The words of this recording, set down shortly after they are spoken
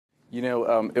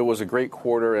It was a great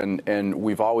quarter, and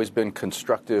we've always been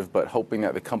constructive, but hoping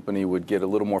that the company would get a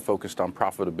little more focused on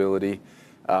profitability,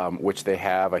 which they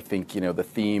have. I think, the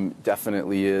theme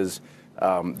definitely is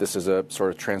this is a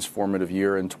sort of transformative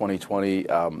year in 2020,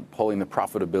 pulling the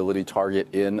profitability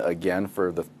target in again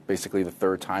for basically the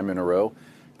third time in a row,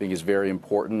 I think is very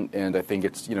important. And I think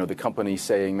it's, the company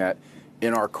saying that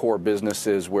in our core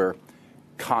businesses, we're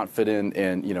confident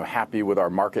and happy with our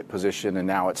market position, and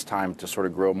now it's time to sort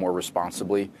of grow more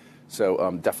responsibly.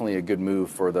 So definitely a good move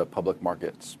for the public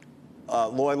markets.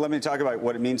 Lloyd, let me talk about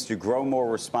what it means to grow more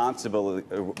responsibly.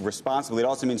 It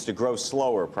also means to grow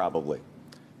slower, probably.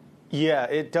 Yeah,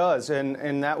 it does,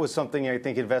 and that was something I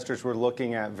think investors were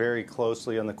looking at very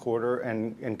closely on the quarter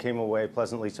and came away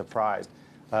pleasantly surprised.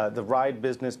 The ride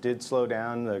business did slow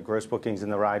down. The gross bookings in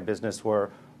the ride business were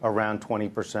around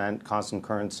 20% constant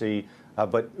currency.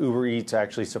 But Uber Eats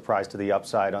actually surprised to the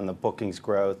upside on the bookings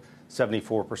growth,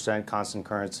 74% constant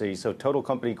currency. So total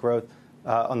company growth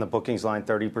on the bookings line,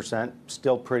 30%,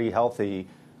 still pretty healthy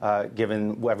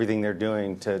given everything they're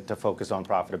doing to focus on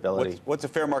profitability. What's a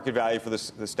fair market value for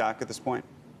the stock at this point?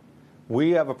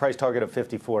 We have a price target of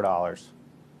 $54.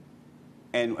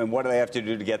 And what do they have to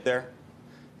do to get there?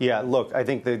 Yeah, look, I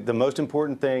think the most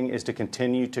important thing is to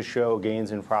continue to show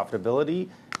gains in profitability,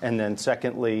 and then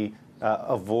secondly,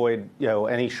 avoid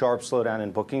any sharp slowdown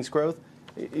in bookings growth.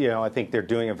 I think they're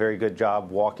doing a very good job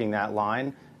walking that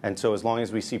line, and so as long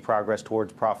as we see progress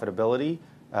towards profitability,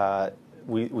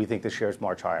 we think the shares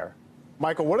march higher.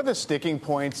 Michael, what are the sticking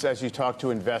points as you talk to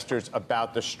investors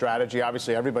about the strategy?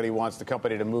 Obviously, everybody wants the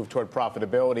company to move toward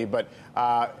profitability, but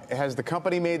has the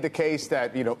company made the case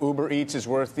that Uber Eats is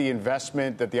worth the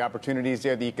investment, that the opportunities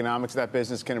there, the economics of that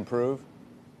business can improve?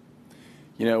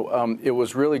 It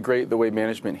was really great the way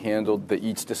management handled the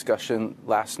Eats discussion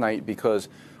last night, because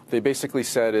they basically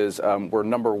said is we're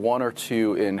number one or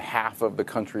two in half of the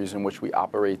countries in which we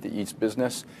operate the Eats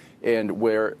business. And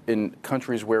where in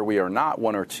countries where we are not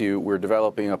one or two, we're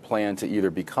developing a plan to either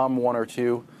become one or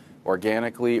two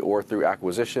organically or through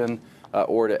acquisition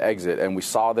or to exit. And we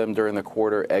saw them during the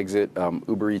quarter exit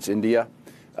Uber Eats India.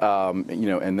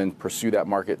 And then pursue that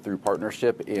market through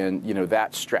partnership. And,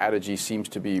 that strategy seems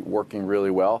to be working really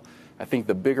well. I think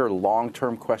the bigger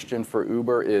long-term question for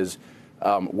Uber is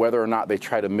whether or not they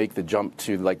try to make the jump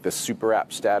to like the super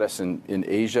app status in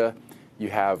Asia. You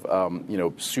have,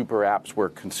 super apps where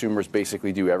consumers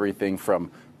basically do everything from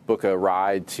book a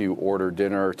ride to order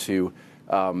dinner to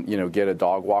get a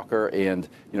dog walker. And,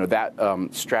 that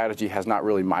strategy has not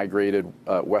really migrated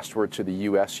westward to the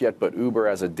U.S. yet. But Uber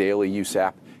as a daily use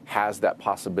app has that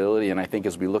possibility. And I think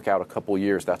as we look out a couple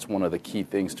years, that's one of the key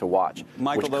things to watch.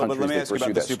 Michael, which countries they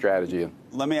pursue that strategy in.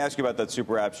 Let me ask you about that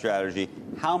super app strategy.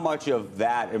 How much of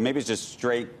that, and maybe it's just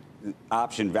straight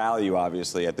option value,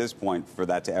 obviously, at this point for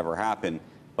that to ever happen.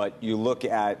 But you look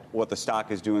at what the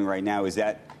stock is doing right now. Is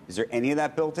there any of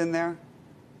that built in there?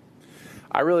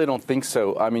 I really don't think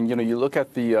so. I mean, you look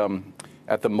at the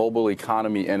mobile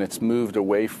economy, and it's moved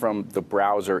away from the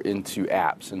browser into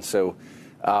apps. And so,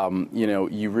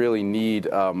 you really need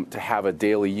to have a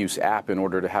daily use app in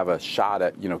order to have a shot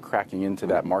at, cracking into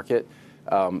that market.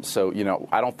 So,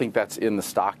 I don't think that's in the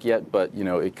stock yet, but,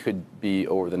 it could be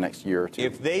over the next year or two.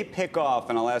 If they pick off,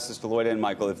 and I'll ask this to Lloyd and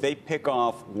Michael, if they pick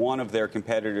off one of their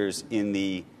competitors in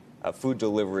the food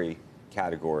delivery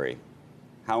category,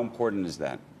 how important is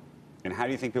that? And how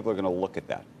do you think people are going to look at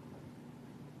that?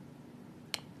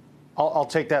 I'll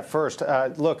take that first.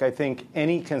 Look, I think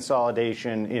any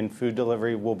consolidation in food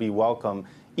delivery will be welcome,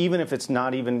 even if it's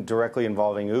not even directly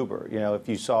involving Uber. If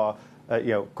you saw,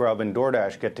 Grub and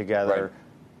DoorDash get together,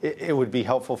 right, it would be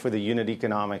helpful for the unit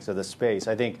economics of the space.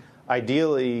 I think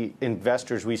ideally,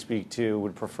 investors we speak to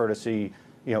would prefer to see,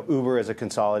 Uber as a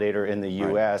consolidator in the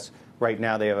U.S. Right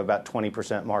now, they have about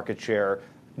 20% market share.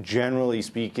 Generally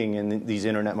speaking, in these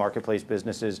internet marketplace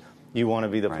businesses, you want to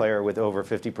be the player with over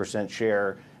 50%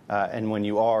 share. And when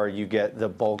you are, you get the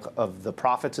bulk of the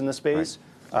profits in the space.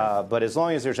 But as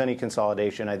long as there's any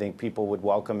consolidation, I think people would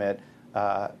welcome it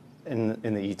in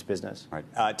the Eats business. All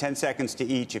right. 10 seconds to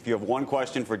each. If you have one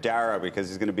question for Dara, because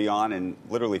he's going to be on in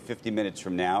literally 50 minutes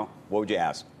from now, what would you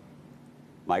ask?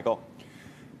 Michael?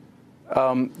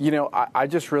 I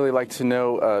just really like to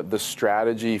know the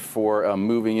strategy for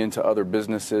moving into other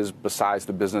businesses besides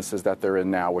the businesses that they're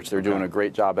in now, which they're doing a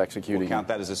great job executing. We'll count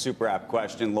that as a super app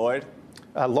question. Lloyd?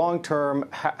 Long term,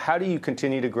 how do you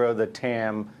continue to grow the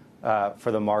TAM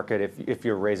for the market if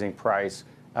you're raising price?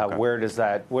 Where does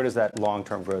that long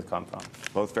term growth come from?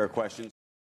 Both fair questions.